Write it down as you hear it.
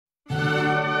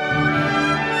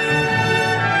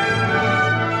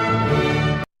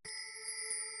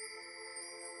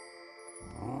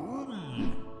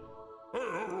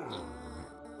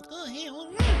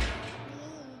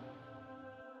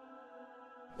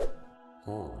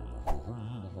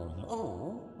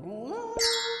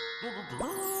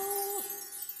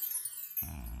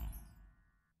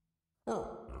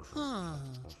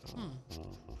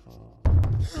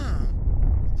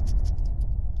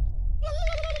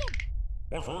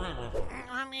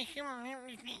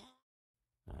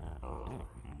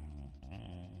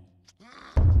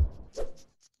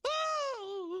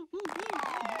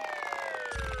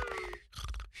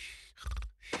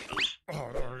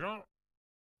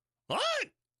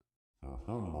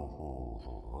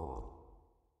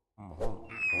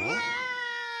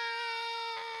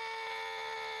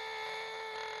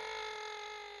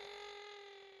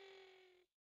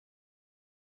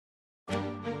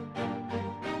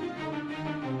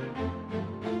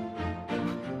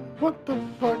What the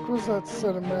fuck was that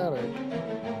cinematic?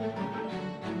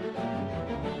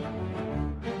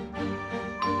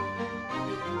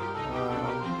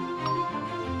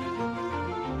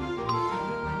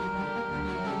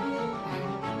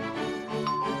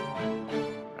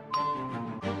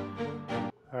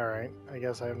 Alright, I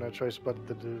guess I have no choice but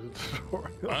to do the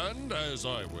tutorial. And as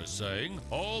I was saying,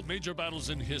 all major battles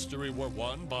in history were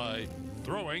won by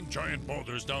throwing giant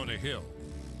boulders down a hill.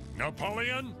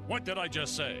 Napoleon, what did I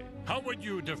just say? How would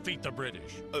you defeat the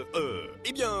British?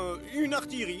 Eh bien, une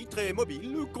artillerie très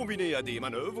mobile combinée à des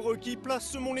manœuvres qui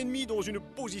placent mon ennemi dans une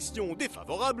position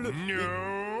défavorable.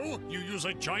 No, you use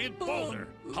a giant boulder.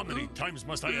 How many times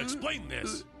must I explain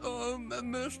this?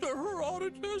 Mr.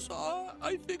 Herodotus,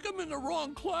 I think I'm in the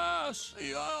wrong class.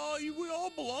 We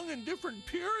all belong in different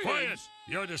periods. Quiet!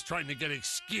 You're just trying to get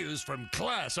excused from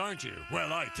class, aren't you?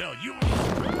 Well, I tell you...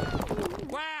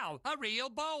 Wow, a real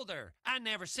boulder. I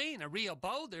never seen a real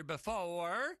boulder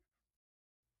before.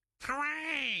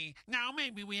 Hooray! Now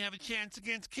maybe we have a chance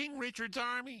against King Richard's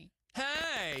army.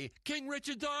 Hey, King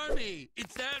Richard's army.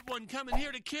 It's that one coming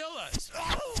here to kill us.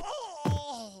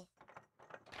 Oh!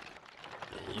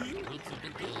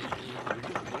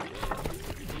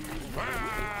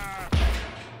 Ah!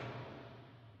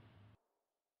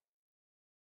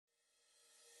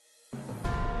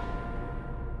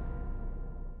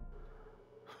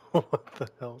 What the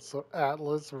hell? So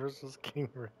Atlas versus King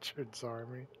Richard's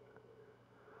army.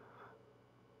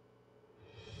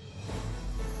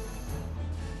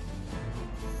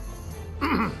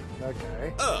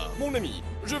 Okay. Ah, mon ami,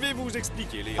 je vais vous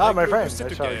expliquer les Ah, my règles de friend, I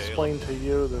cette shall guerre. explain to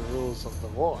you the rules of the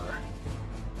war.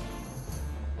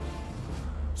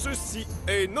 Ceci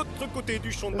est notre côté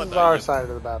du champ de This is our bataille. side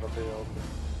of the battlefield.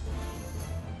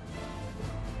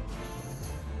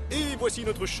 Et voici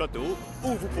notre château où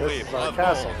vous This pourrez is our bravement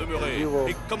castle. where demeurer You will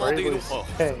et commander bravely nos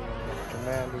forces. stay and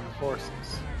command the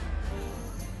forces.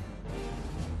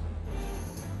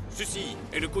 Ceci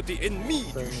est le côté ennemi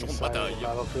Same du champ de side of bataille. the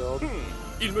battlefield.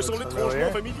 Il me Looks semble familiar.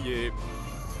 étrangement familier.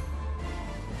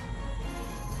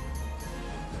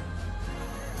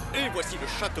 Et voici le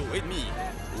château ennemi.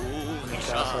 Oh,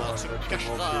 Richard se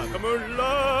cachera comme un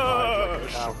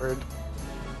lâche. Coward.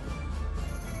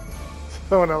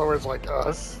 So in other words, like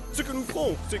us. Ce que nous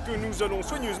ferons, c'est que nous allons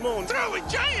soigneusement Throw a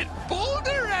giant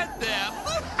boulder at them!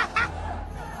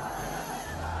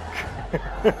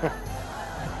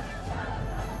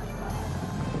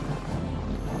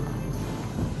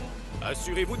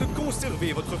 Assurez-vous de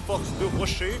conserver votre force de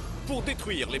rocher pour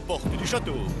détruire les portes du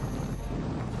château.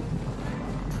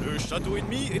 Le château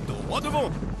ennemi est droit devant.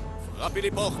 Frappez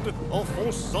les portes en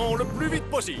fonçant le plus vite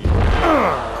possible.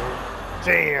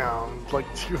 Damn, like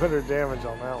 200 damage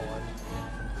on that one.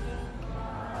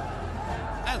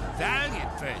 A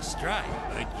valiant first strike,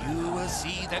 but you will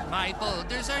see that my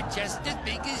boulders are just as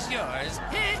big as yours.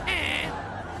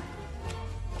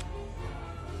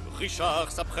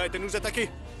 Richard s'apprête à nous attaquer.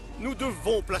 Nous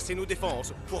devons placer nos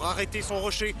défenses pour arrêter son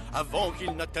rocher avant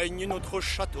qu'il n'atteigne notre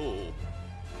château.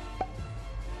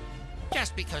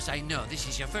 Just because I know this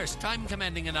is your first time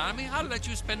commanding an army, I'll let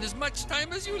you spend as much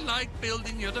time as you like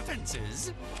building your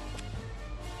defenses.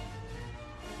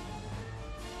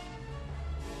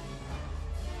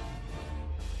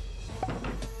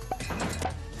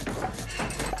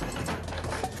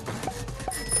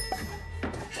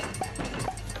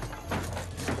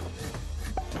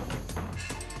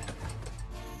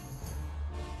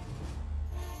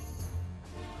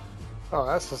 Oh,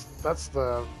 that's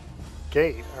the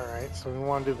gate. All right, so we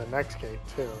want to do the next gate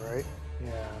too, right?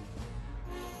 Yeah.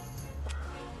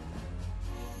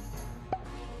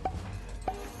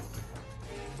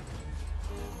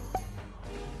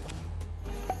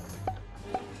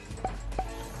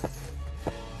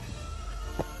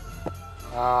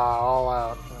 Ah, all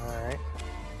out. All right.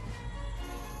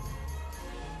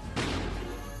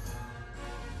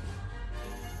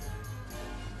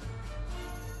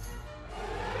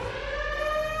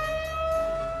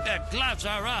 The gloves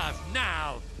are off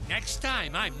now. Next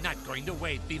time, I'm not going to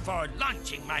wait before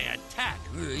launching my attack.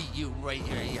 You.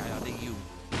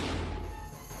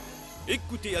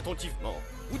 Écoutez attentivement.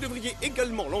 Vous devriez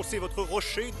également lancer votre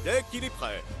rocher dès qu'il est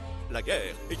prêt. La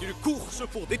guerre est une course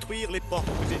pour détruire les portes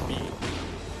ennemies.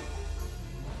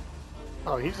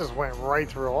 Oh, he just went right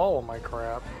through all of my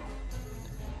crap.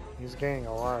 He's gaining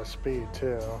a lot of speed,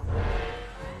 too.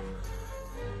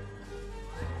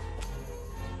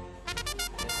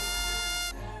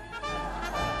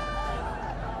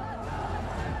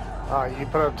 Oh, you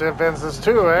put up defenses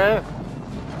too, eh?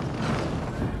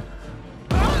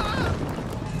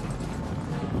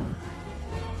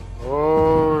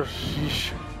 Oh,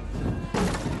 sheesh.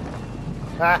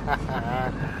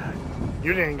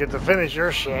 You didn't get to finish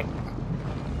your shit.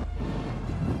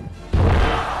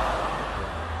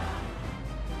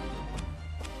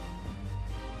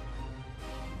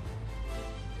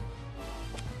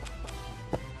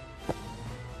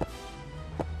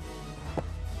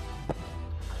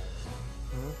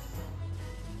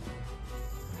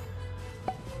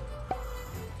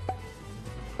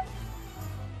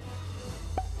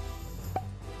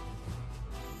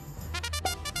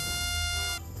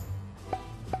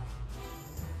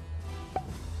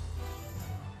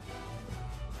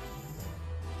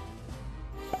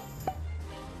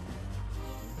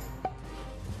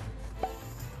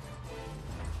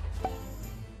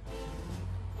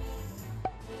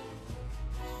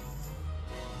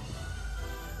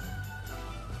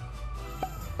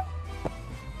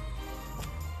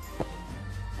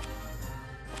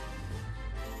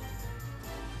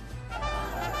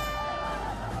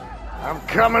 I'm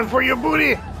coming for you,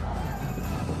 booty!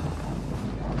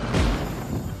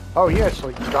 Oh, he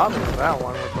actually got me with that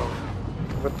one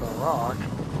with the rock.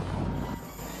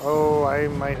 Oh, I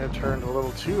might have turned a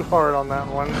little too hard on that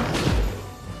one.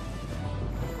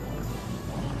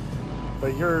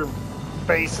 But your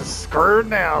face is screwed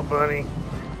now, buddy.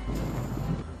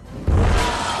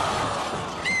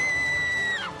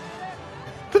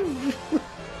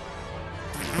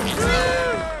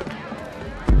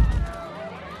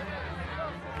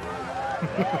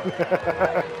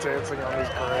 Dancing on his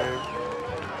grave.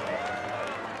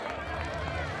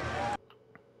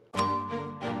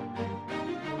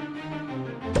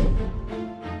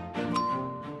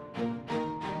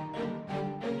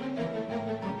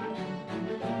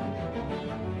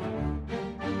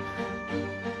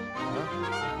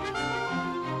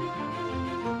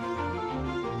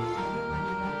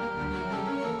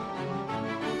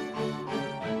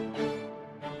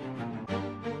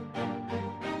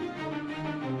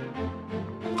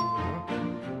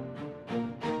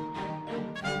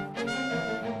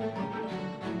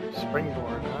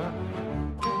 Springboard, huh?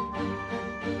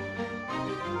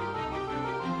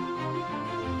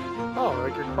 Oh, I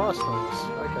could cross those.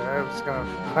 Okay, I was gonna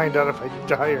find out if I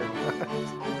die or not.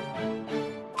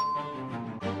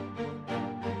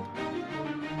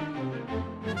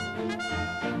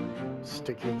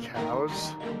 Sticky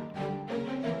cows.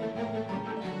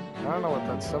 I don't know what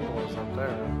that symbol is up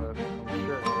there, but I'm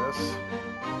curious.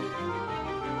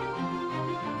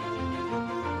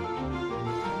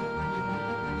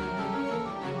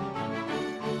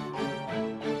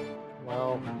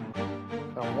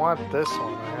 I want this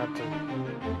one, I have to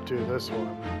do this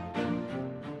one.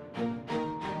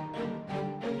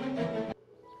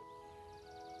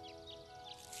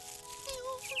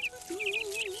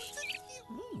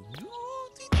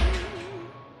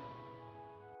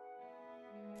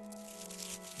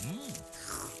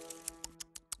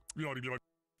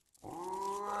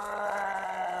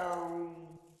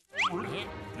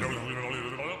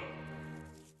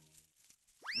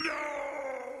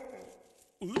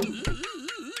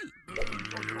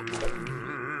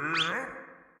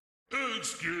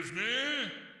 Excuse me?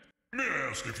 May I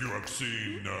ask if you have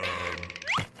seen,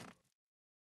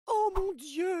 Oh mon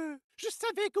Dieu! Je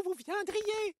savais que vous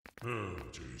viendriez!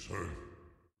 jeez,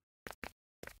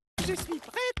 Je suis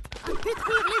prête à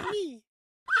détruire l'ennemi!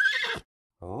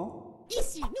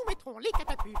 Ici, nous mettrons les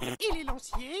catapultes et les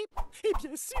lanciers. Et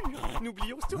bien sûr,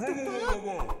 n'oublions surtout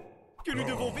pas que nous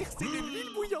devons verser de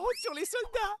l'huile bouillante sur les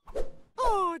soldats.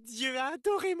 Oh, Dieu a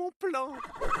adoré mon plan.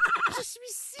 Je suis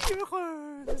si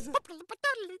heureuse.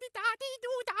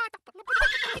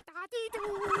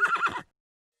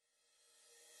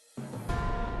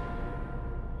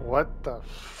 What the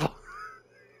fuck?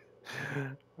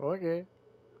 Okay.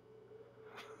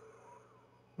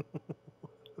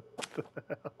 What the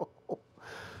hell?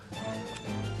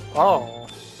 Oh.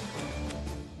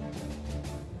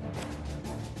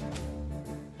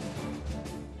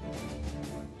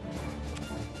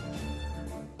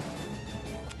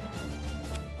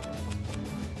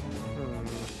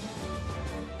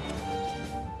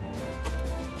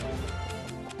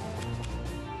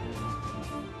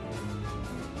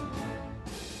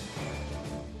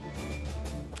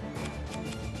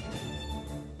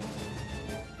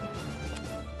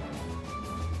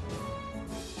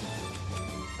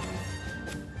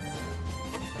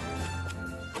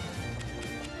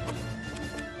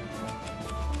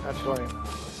 Actually, no.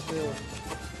 Let's do...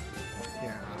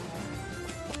 Yeah.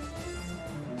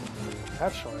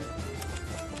 Actually...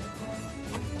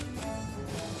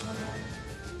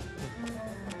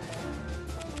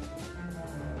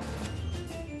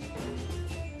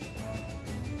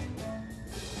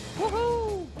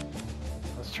 Woohoo!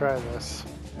 Let's try this.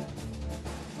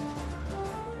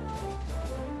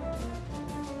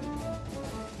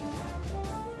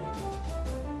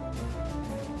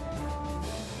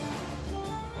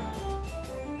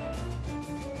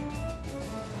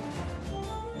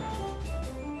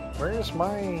 Where's my...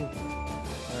 Alright,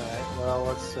 well,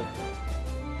 let's see.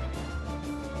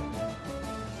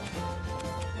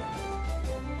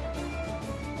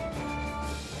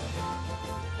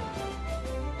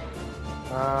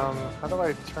 How do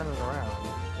I turn it around?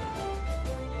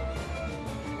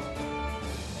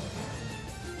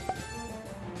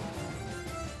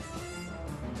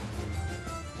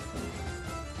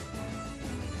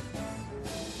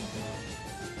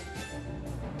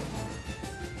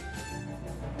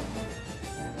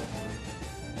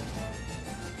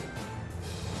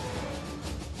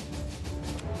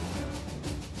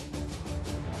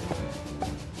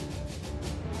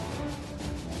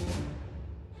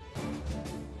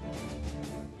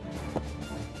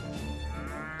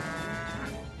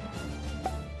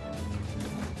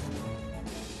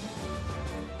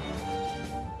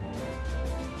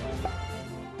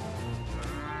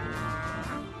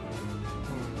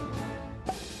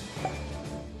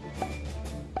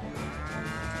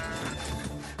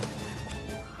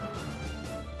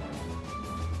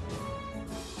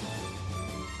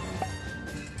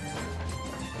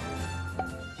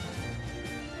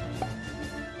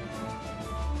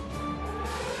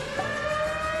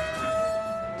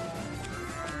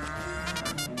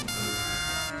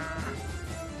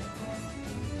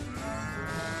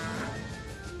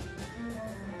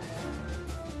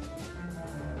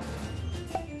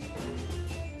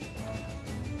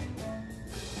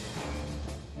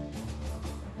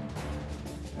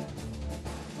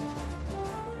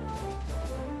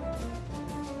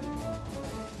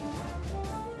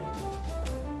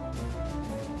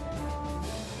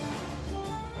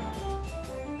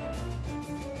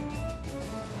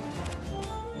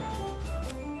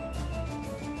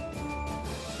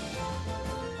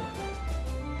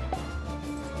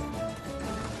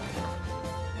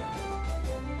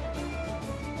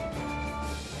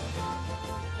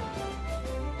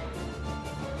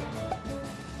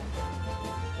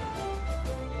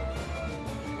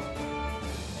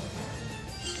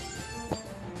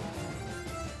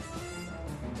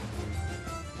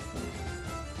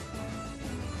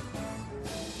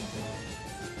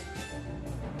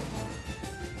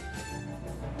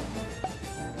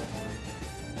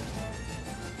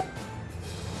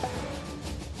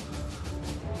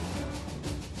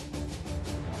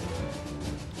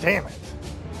 Damn it.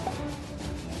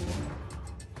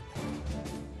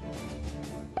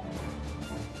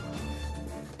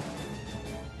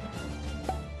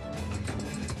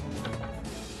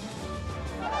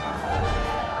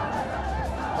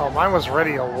 Oh, mine was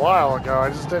ready a while ago. I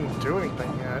just didn't do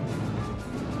anything yet.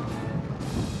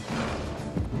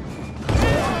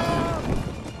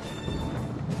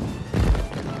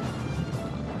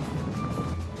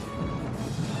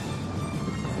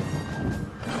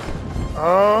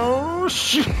 Oh,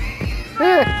 shit!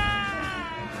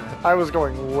 I was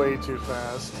going way too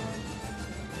fast.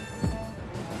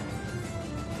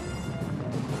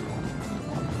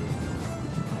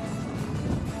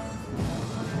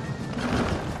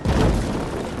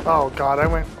 Oh god, I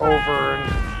went over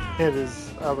and hit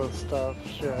his other stuff.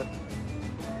 Shit.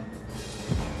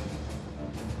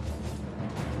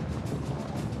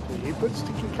 Did he put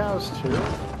sticky cows too?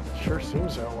 Sure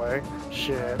seems that way.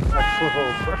 Shit, I flew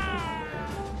over.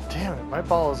 Damn it, my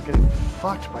ball is getting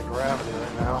fucked by gravity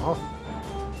right now.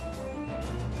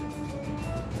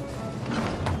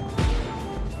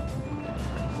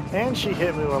 And she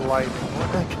hit me with lightning.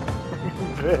 What a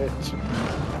bitch.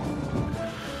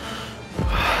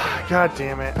 God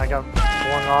damn it, I got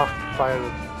flung off by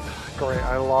the... Great,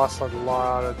 I lost a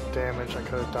lot of damage I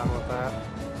could have done with that.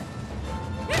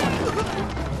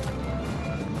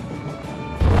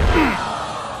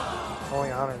 Only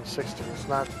 160, it's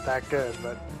not that good,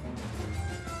 but...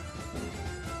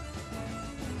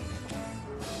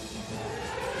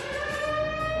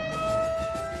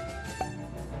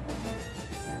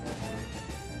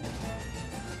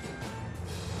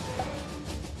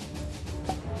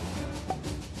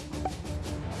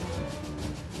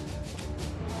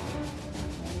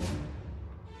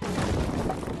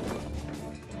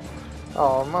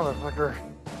 Oh, motherfucker.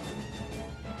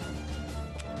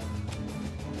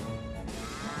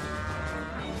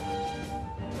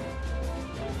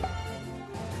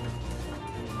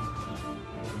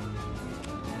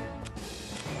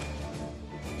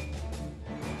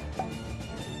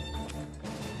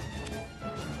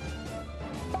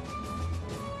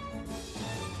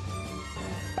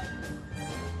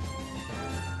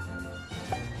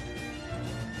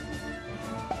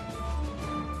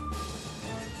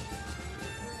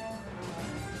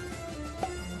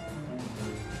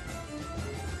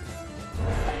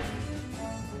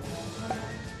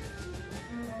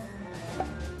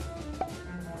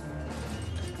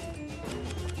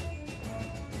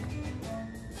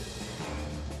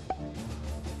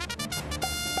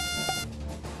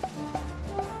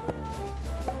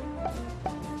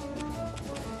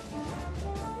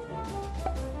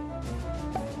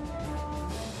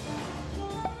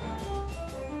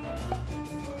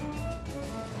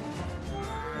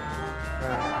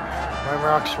 My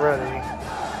rock's ready.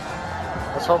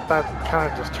 Let's hope that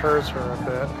kind of deters her a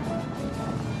bit.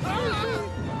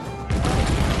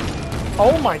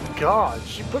 Oh my god,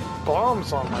 she put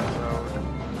bombs on my road.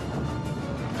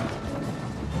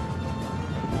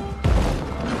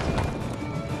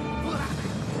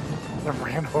 I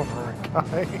ran over a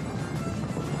guy.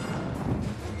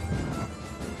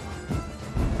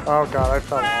 Oh god, I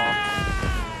fell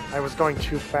off. I was going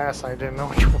too fast, I didn't know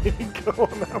which way to go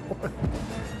on that one.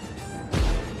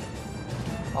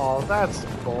 Oh, that's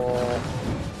bull.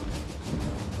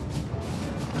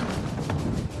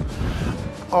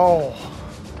 Oh.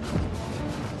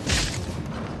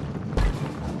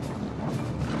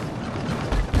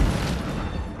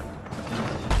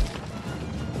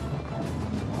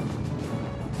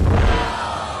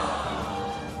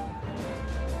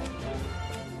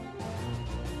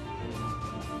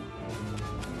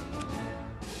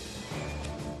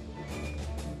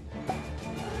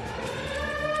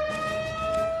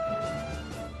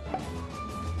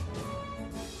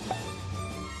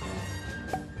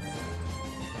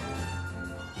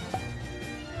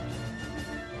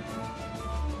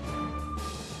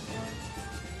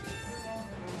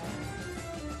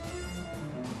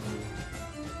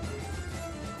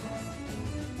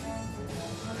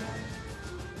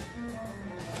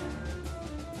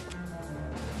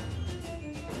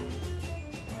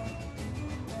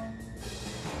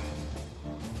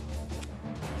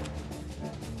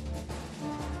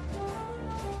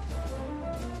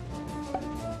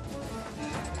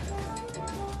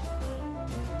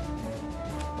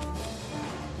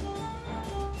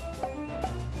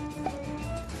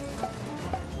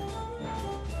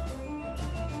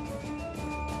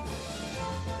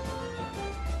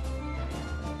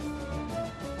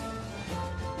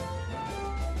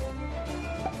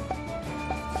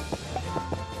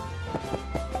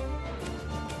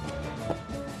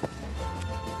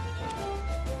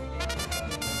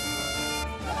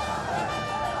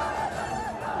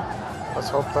 Let's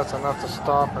hope that's enough to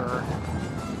stop her.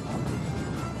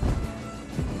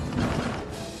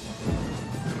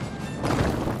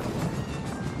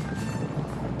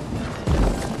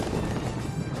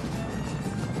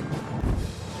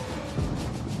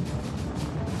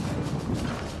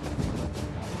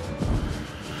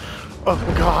 Oh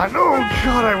god,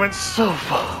 I went so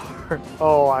far.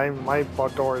 Oh, my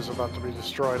door is about to be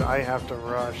destroyed. I have to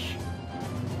rush.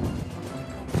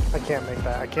 I can't make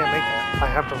that. I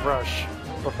have to rush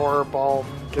before her ball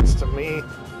gets to me.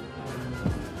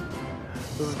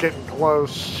 This is getting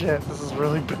close. Shit, this is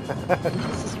really bad.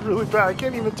 This is really bad. I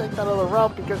can't even take that other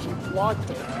route because she blocked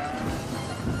it.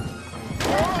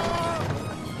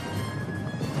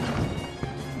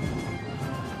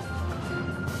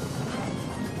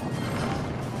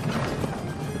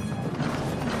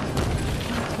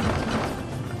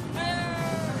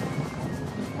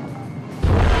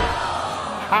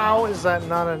 How is that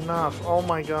not enough? Oh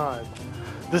my god.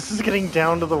 This is getting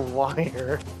down to the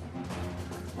wire.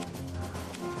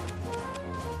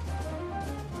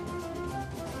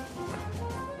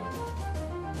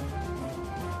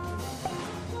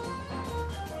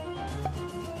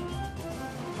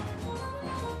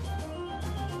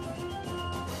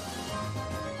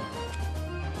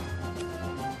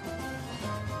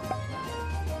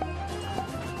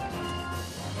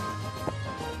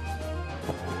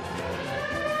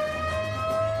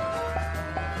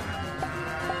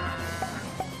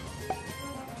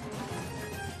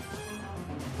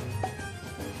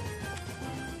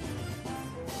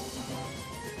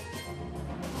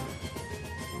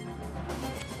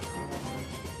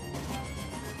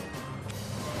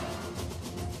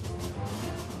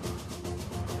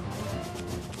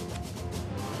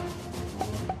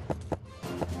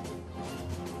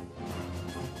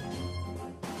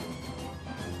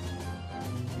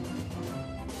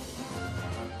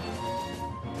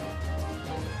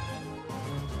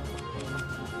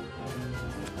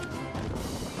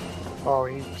 Oh,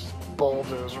 he just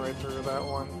bulldozed right through that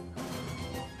one.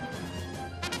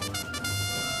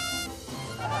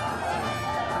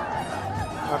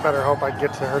 I better hope I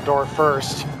get to her door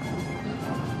first.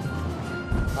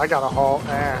 I gotta haul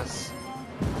ass.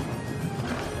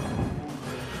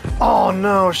 Oh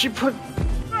no, she put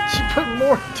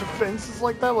more defenses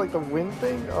like that, like the wind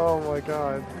thing? Oh my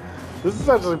god. This is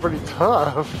actually pretty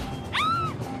tough.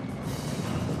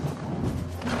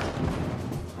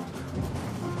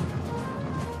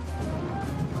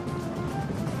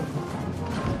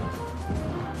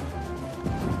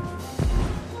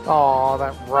 Oh,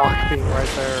 that rock beam right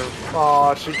there.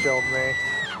 Oh, she killed me.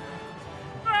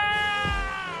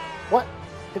 What?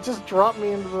 It just dropped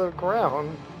me into the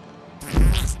ground.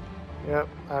 Yep,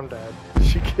 I'm dead.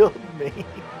 She killed me.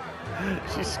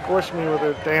 She squished me with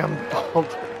her damn boulder.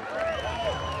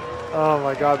 Oh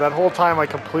my god, that whole time I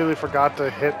completely forgot to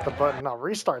hit the button. Now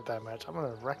restart that match. I'm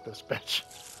gonna wreck this bitch.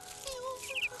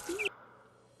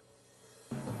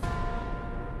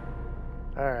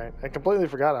 Alright, I completely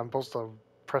forgot I'm supposed to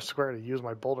press square to use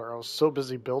my boulder. I was so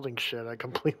busy building shit, I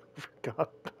completely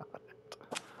forgot about it.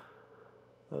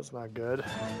 That's not good.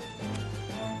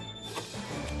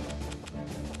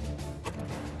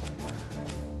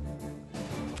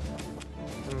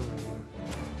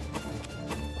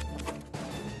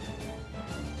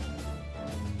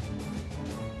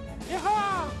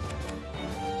 Yeehaw!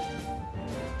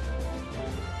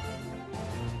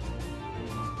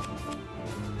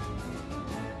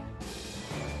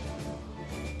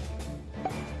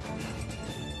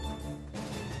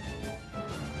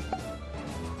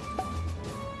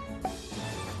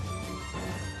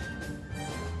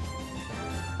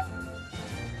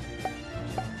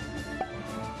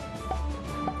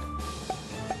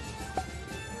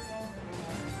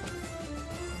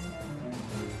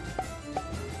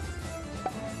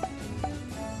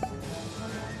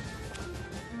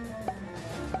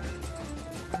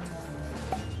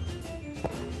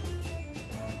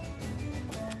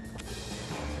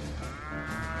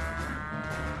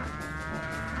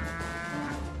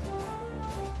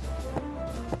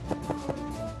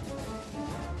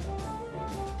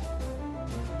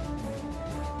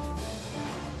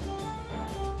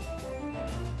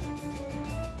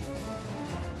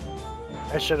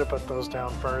 I should have put those down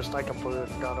first. I completely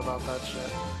forgot about that shit.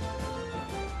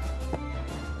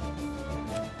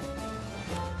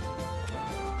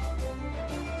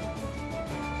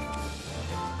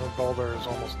 The boulder is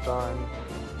almost done.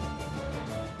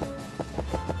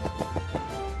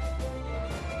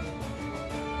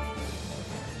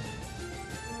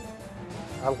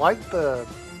 I like the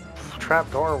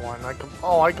trapdoor one. I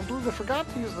completely forgot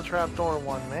to use the trapdoor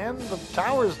one, man. The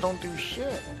towers don't do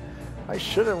shit. I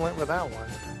should have went with that one.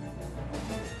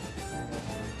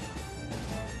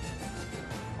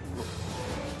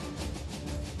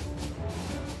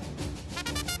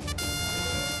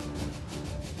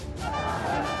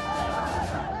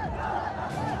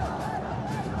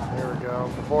 There we go.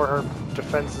 Before her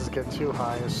defenses get too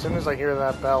high. As soon as I hear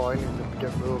that bell, I need to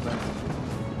get moving.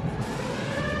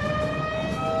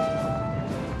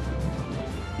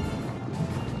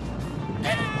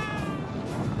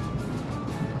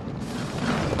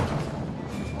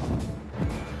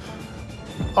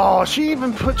 Oh, she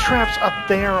even put traps up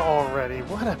there already.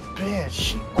 What a bitch.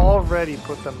 She already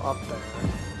put them up there.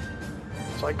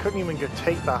 So I couldn't even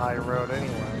take the high road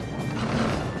anyway.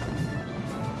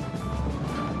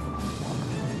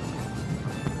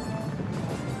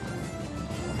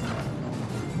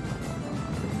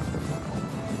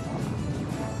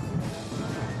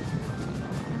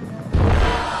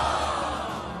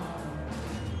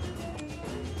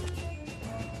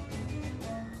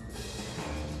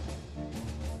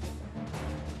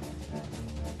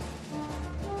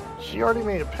 She already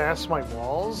made it past my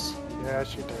walls? Yeah,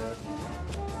 she did.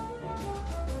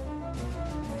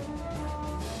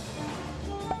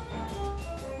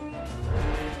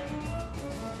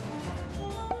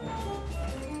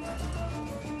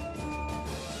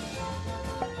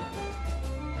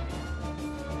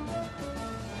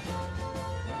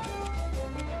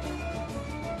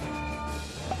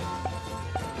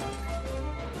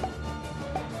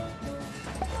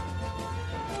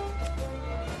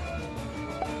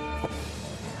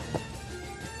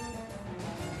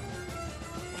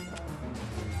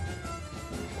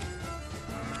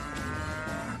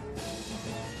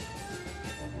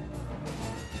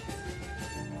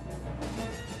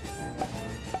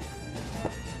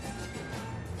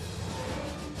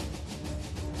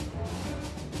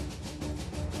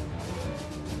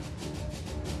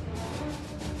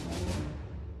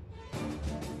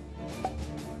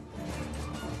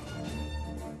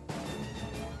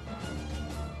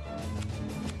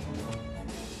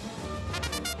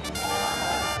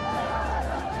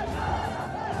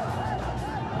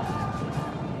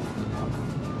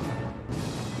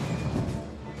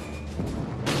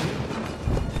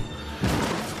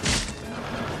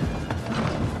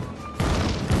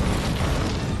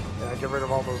 Get rid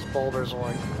of all those boulders,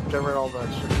 like, get rid of all that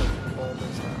shit with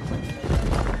boulders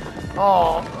now.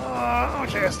 Oh,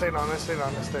 okay, I stayed on.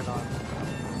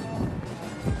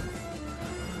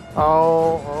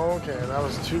 Oh, okay, that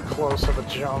was too close of a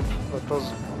jump, but those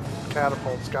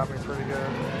catapults got me pretty good.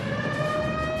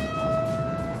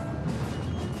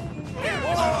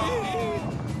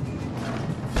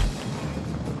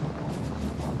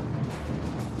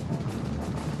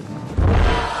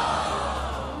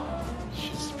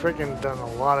 freaking done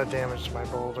a lot of damage to my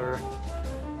boulder.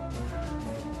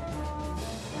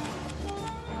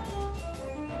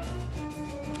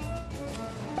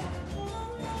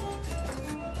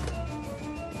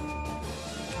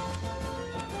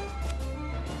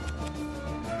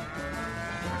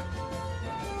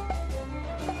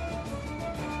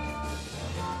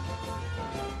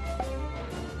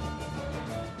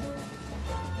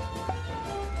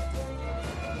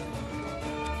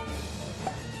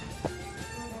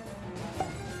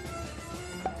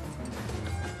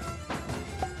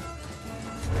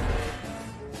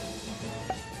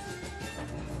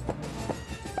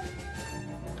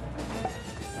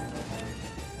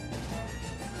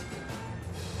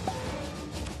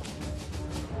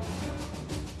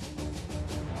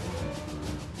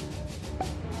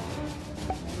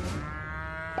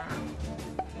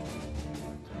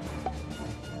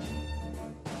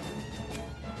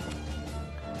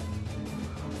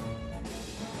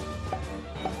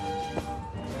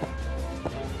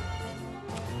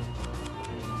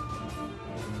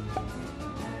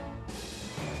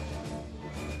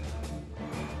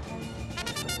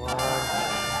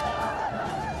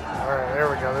 Alright, there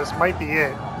we go. This might be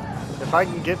it. If I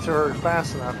can get to her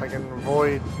fast enough, I can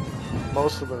avoid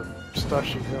most of the stuff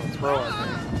she's going to throw at me.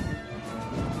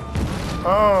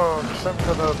 Oh, except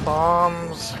for the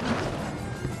bombs.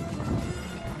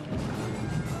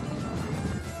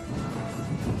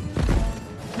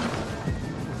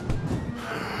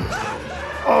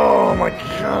 Oh my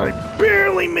god, I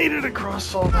barely made it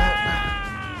across all that.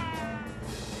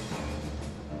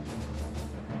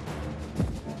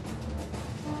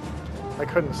 I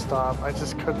couldn't stop. I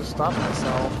just couldn't stop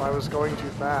myself. I was going too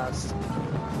fast.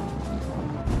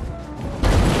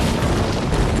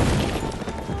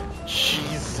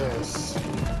 Jesus.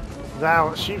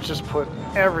 She just put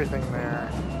everything there.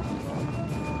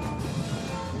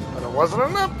 But it wasn't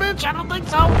enough, bitch! I don't think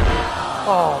so!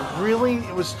 Oh, really?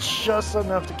 It was just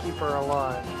enough to keep her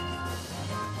alive.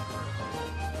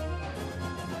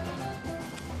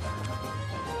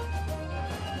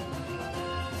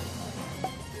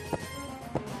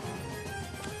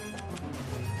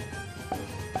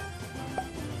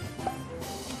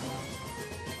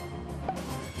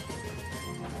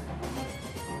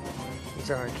 He's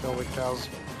gonna kill the cows.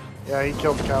 Yeah, he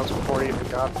killed the cows before he even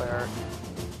got there.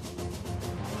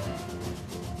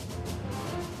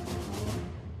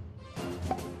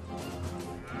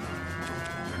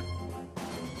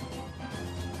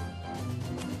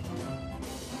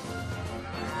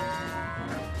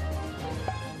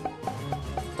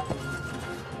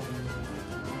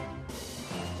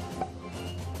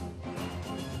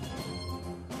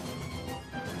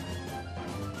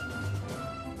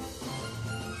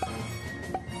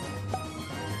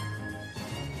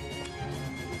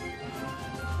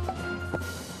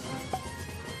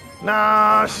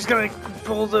 No, she's gonna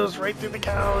bulldoze right through the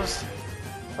cows.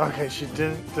 Okay, she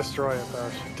didn't destroy it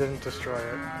though. She didn't destroy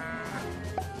it.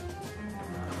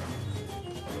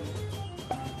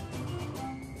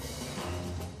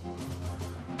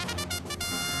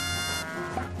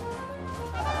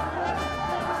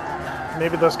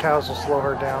 Maybe those cows will slow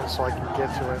her down so I can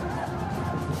get to it.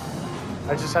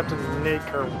 I just have to nick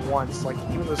her once. Like,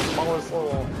 even the smallest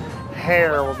little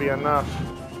hair will be enough.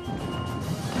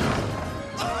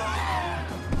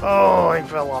 Oh, I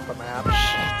fell off the map.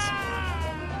 Shit.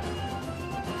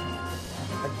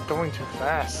 I'm going too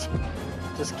fast.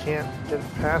 Just can't get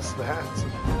past that.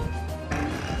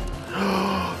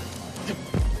 The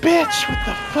bitch with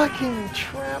the fucking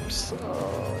traps.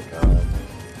 Oh, God.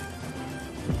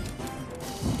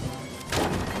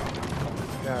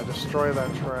 Yeah, destroy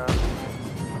that trap.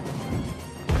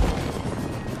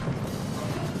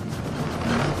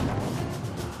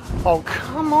 Oh,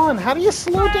 come on! How do you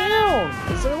slow down?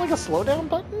 Is there like a slowdown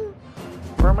button?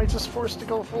 Or am I just forced to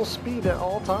go full speed at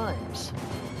all times?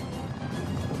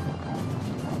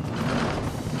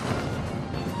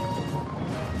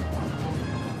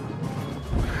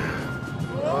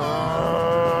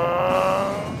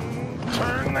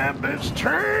 Turn that bitch,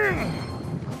 turn!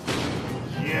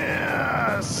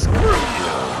 Yeah, screw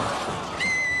you!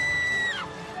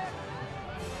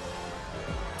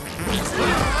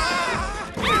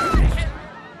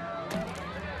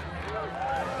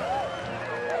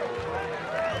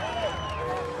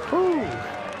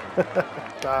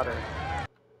 Got her.